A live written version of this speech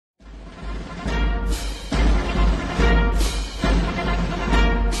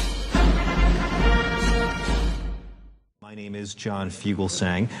My name is John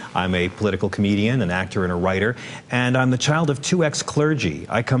Fugelsang. I'm a political comedian, an actor, and a writer, and I'm the child of two ex-clergy.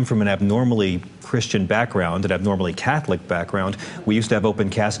 I come from an abnormally Christian background, an abnormally Catholic background. We used to have open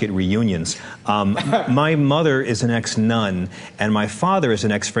casket reunions. My mother is an ex-nun, and my father is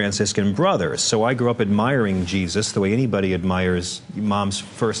an ex-Franciscan brother. So I grew up admiring Jesus the way anybody admires mom's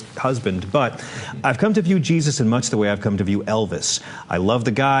first husband. But I've come to view Jesus in much the way I've come to view Elvis. I love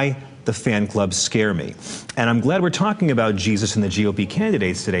the guy. The fan clubs scare me. And I'm glad we're talking about Jesus and the GOP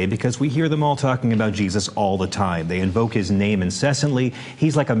candidates today because we hear them all talking about Jesus all the time. They invoke his name incessantly.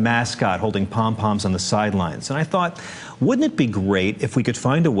 He's like a mascot holding pom-poms on the sidelines. And I thought, wouldn't it be great if we could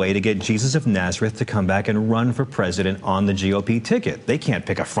find a way to get Jesus of Nazareth to come back and run for president on the GOP ticket? They can't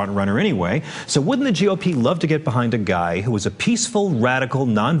pick a front runner anyway. So wouldn't the GOP love to get behind a guy who was a peaceful, radical,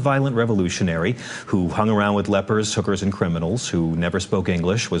 nonviolent revolutionary who hung around with lepers, hookers, and criminals, who never spoke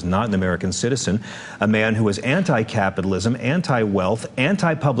English, was not an American citizen, a man who was anti-capitalism, anti-wealth,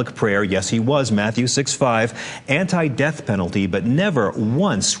 anti-public prayer, yes he was, Matthew 6:5, anti-death penalty, but never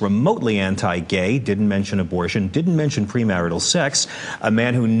once remotely anti-gay, didn't mention abortion, didn't mention premarital sex, a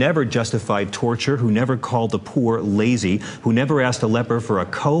man who never justified torture, who never called the poor lazy, who never asked a leper for a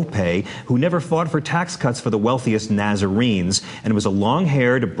co-pay, who never fought for tax cuts for the wealthiest Nazarenes, and was a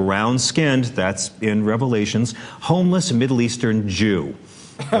long-haired, brown-skinned, that's in Revelations, homeless Middle Eastern Jew.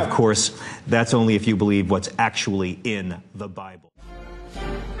 Of course, that's only if you believe what's actually in the Bible.